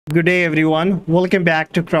Good day everyone, welcome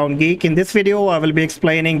back to Crown Geek. In this video I will be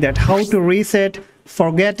explaining that how to reset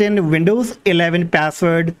forgotten Windows 11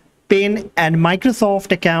 password, PIN and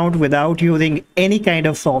Microsoft account without using any kind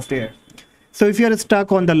of software. So if you are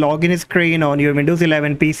stuck on the login screen on your Windows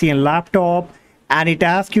 11 PC and laptop and it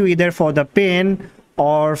asks you either for the PIN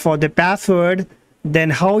or for the password, then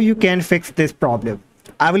how you can fix this problem.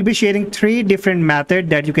 I will be sharing 3 different methods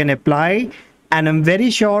that you can apply, and I'm very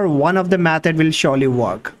sure one of the method will surely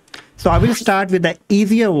work. So I will start with the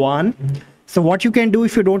easier one. So what you can do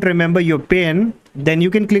if you don't remember your PIN, then you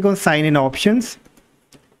can click on sign in options.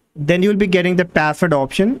 Then you'll be getting the password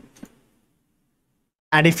option.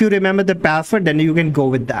 And if you remember the password, then you can go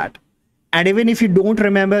with that. And even if you don't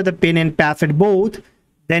remember the PIN and password both,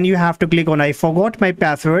 then you have to click on I forgot my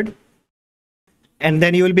password. And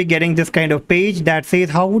then you will be getting this kind of page that says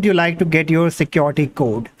how would you like to get your security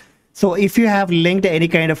code. So if you have linked any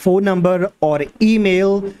kind of phone number or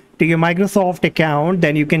email to your Microsoft account,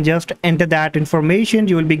 then you can just enter that information.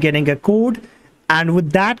 You will be getting a code, and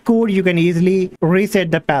with that code you can easily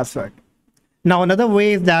reset the password. Now another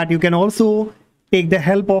way is that you can also take the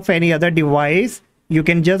help of any other device. You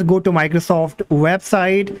can just go to Microsoft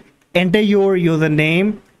website, enter your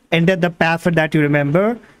username, enter the password that you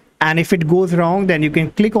remember, and if it goes wrong, then you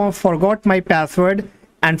can click on forgot my password,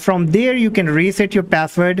 and from there you can reset your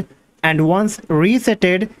password. And once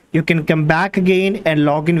resetted, you can come back again and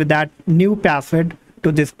log in with that new password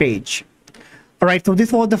to this page. All right, so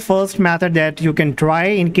this was the first method that you can try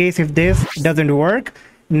in case if this doesn't work.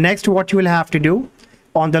 Next, what you will have to do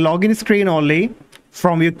on the login screen only,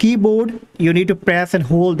 from your keyboard, you need to press and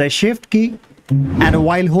hold the shift key. And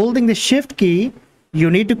while holding the shift key, you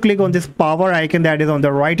need to click on this power icon that is on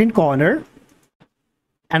the right hand corner.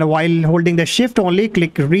 And while holding the shift only,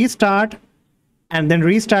 click restart. And then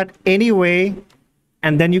restart anyway,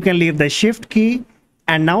 and then you can leave the shift key,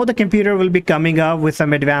 and now the computer will be coming up with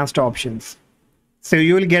some advanced options. So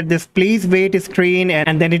you will get this please wait screen,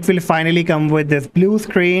 and then it will finally come with this blue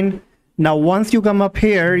screen. Now once you come up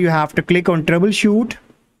here, you have to click on troubleshoot,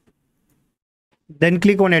 then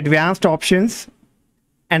click on advanced options,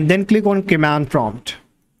 and then click on command prompt.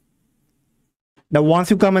 Now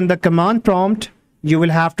once you come in the command prompt, you will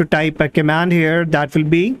have to type a command here that will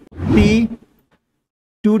be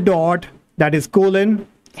that is colon,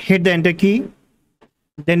 hit the enter key.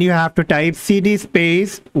 Then you have to type cd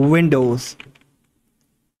space Windows,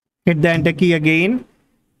 hit the enter key again.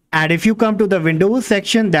 And if you come to the Windows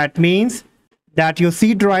section, that means that your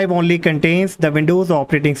C drive only contains the Windows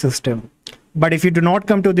operating system. But if you do not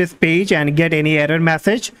come to this page and get any error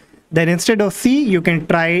message, then instead of C, you can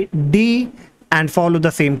try D and follow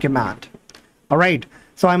the same command. All right,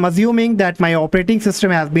 so I'm assuming that my operating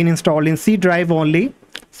system has been installed in C drive only.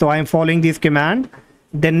 So I'm following this command.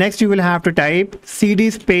 Then next you will have to type cd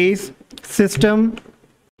space system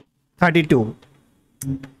 32.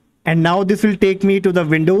 And now this will take me to the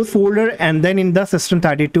Windows folder and then in the system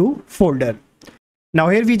 32 folder. Now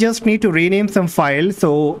here we just need to rename some files.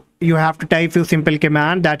 So you have to type few simple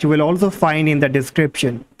command that you will also find in the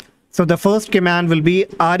description. So the first command will be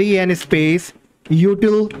ren space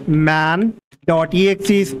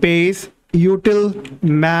utilman.exe space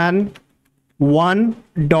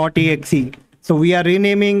utilman1.exe. So we are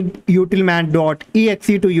renaming utilman.exe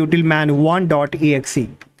to utilman1.exe.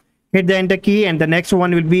 Hit the enter key, and the next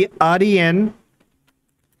one will be ren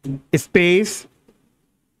space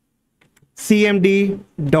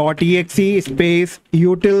cmd.exe space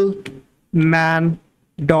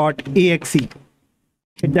utilman.exe.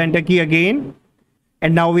 Hit the enter key again,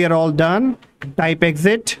 and now we are all done. Type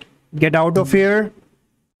exit, get out of here.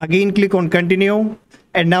 Again, click on continue.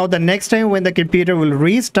 And now the next time when the computer will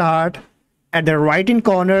restart, at the right hand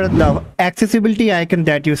corner, the accessibility icon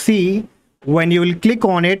that you see, when you will click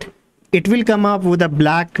on it, it will come up with a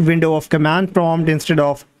black window of command prompt instead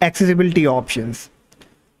of accessibility options.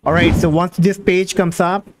 All right, so once this page comes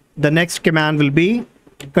up, the next command will be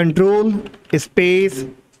control space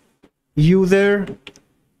user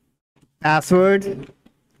password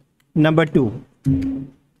number 2.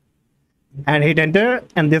 And hit enter,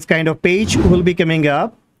 and this kind of page will be coming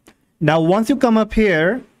up. Now once you come up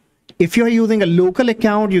here, if you are using a local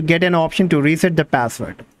account, you get an option to reset the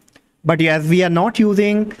password. But as we are not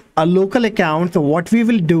using a local account, so what we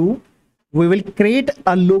will do, we will create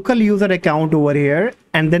a local user account over here,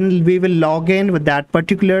 and then we will log in with that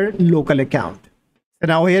particular local account. So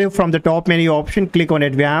now here from the top menu option, click on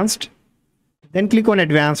advanced, then click on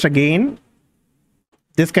advanced again.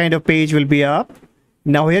 This kind of page will be up.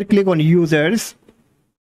 Now here click on users,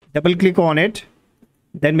 double click on it,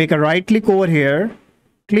 then make a right click over here,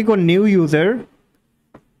 click on new user,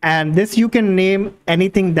 And this you can name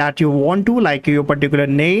anything that you want to, like your particular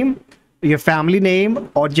name, your family name,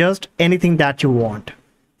 or just anything that you want.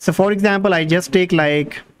 So for example, I just take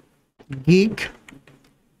like Geek,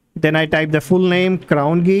 then I type the full name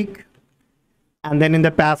Crown Geek, and then in the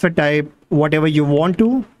password type whatever you want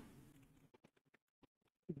to,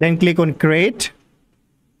 then click on create,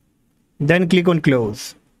 then click on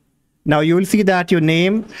close. Now you will see that your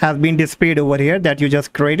name has been displayed over here that you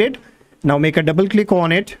just created. Now make a double click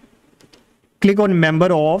on it, click on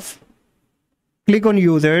member of, click on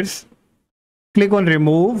users, click on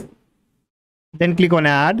remove, then click on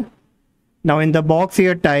add. Now in the box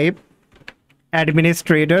here type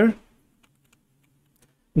administrator,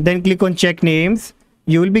 then click on check names.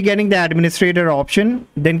 You will be getting the administrator option,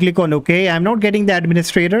 then click on OK. I'm not getting the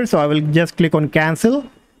administrator, so I will just click on cancel.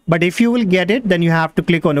 But if you will get it, then you have to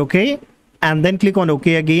click on OK and then click on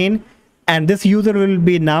OK again. And this user will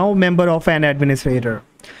be now member of an administrator.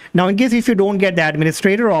 Now, in case if you don't get the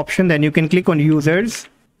administrator option, then you can click on users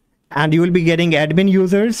and you will be getting admin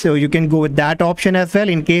users. So you can go with that option as well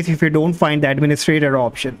in case if you don't find the administrator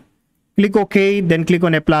option. Click OK, then click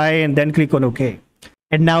on apply and then click on OK.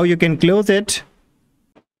 And now you can close it.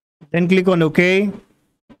 Then click on OK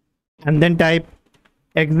and then type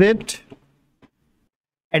exit.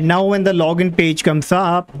 And now when the login page comes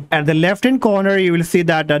up, at the left hand corner, you will see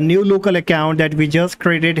that a new local account that we just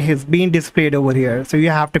created has been displayed over here. So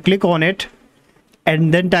you have to click on it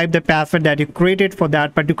and then type the password that you created for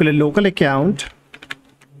that particular local account.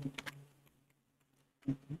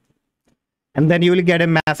 And then you will get a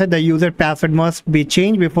message, the user password must be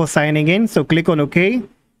changed before signing in. So click on OK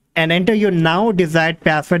and enter your now desired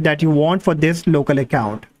password that you want for this local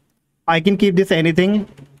account. I can keep this anything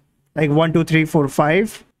like 1 2 3 4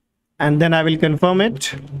 5, and then I will confirm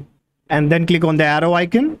it and then click on the arrow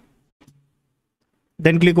icon,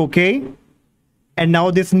 then click OK, and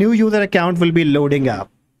now this new user account will be loading up,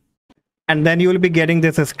 and then you will be getting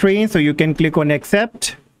this screen. So you can click on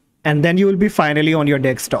accept and then you will be finally on your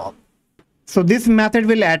desktop. So this method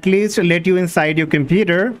will at least let you inside your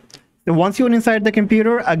computer. So once you're inside the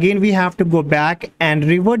computer, again we have to go back and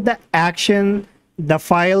revert the action, the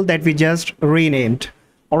file that we just renamed.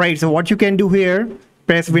 Alright, so what you can do here,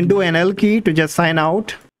 press Windows and L key to just sign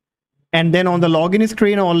out. And then on the login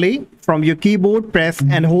screen only, from your keyboard, press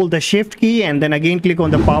and hold the shift key and then again click on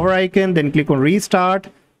the power icon, then click on restart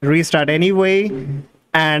anyway.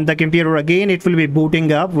 And the computer again, it will be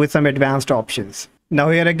booting up with some advanced options. Now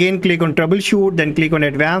here again, click on troubleshoot, then click on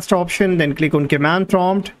advanced option, then click on command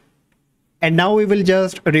prompt. And now we will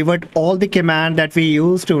just revert all the command that we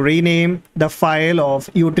used to rename the file of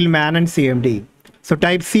utilman and cmd. So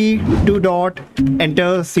type c2 dot,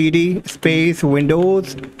 enter cd space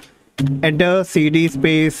windows, enter cd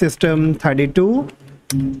space system32,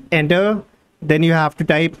 enter. Then you have to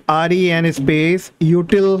type ren space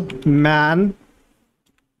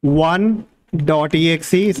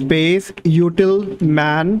utilman1.exe space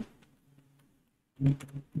utilman.exe.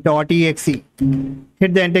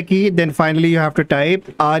 Hit the enter key. Then finally you have to type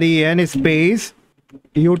ren space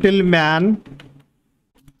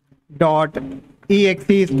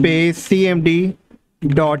utilman.exe space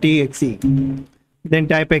cmd.exe. Then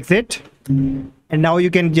type exit, and now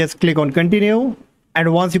you can just click on continue.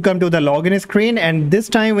 And once you come to the login screen, and this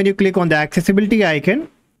time when you click on the accessibility icon,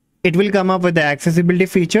 it will come up with the accessibility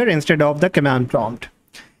feature instead of the command prompt.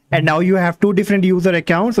 And now you have two different user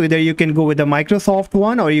accounts. So either you can go with the Microsoft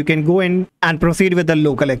one or you can go in and proceed with the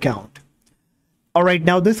local account. All right,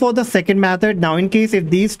 now this was the second method. Now in case if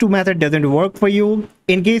these two methods doesn't work for you,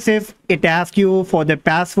 in case if it asks you for the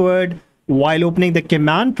password while opening the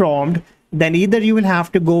command prompt, then either you will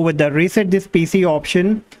have to go with the reset this PC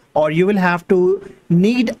option, or you will have to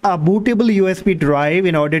need a bootable USB drive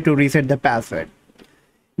in order to reset the password.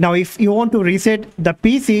 Now if you want to reset the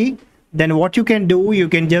PC, then what you can do, you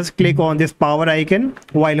can just click on this power icon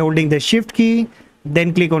while holding the shift key,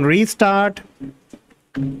 then click on restart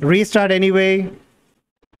anyway,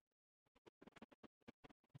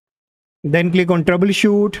 then click on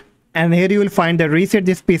troubleshoot, and here you will find the reset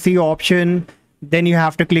this PC option. Then you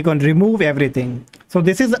have to click on remove everything. So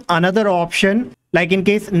this is another option, like in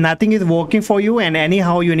case nothing is working for you and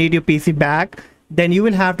anyhow you need your PC back, then you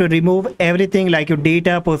will have to remove everything like your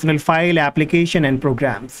data, personal file, application and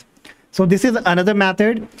programs. So this is another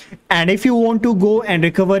method. And if you want to go and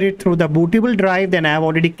recover it through the bootable drive, then I have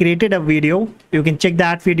already created a video. You can check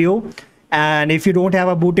that video. And if you don't have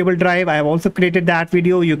a bootable drive, I have also created that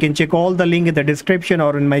video. You can check all the link in the description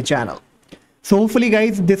or in my channel. So hopefully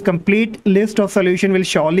guys, this complete list of solution will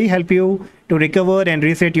surely help you to recover and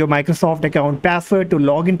reset your Microsoft account password to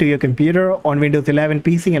log into your computer on Windows 11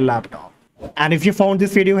 PC and laptop. And if you found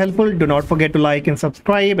this video helpful, do not forget to like and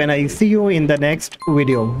subscribe, and I see you in the next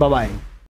video. Bye bye.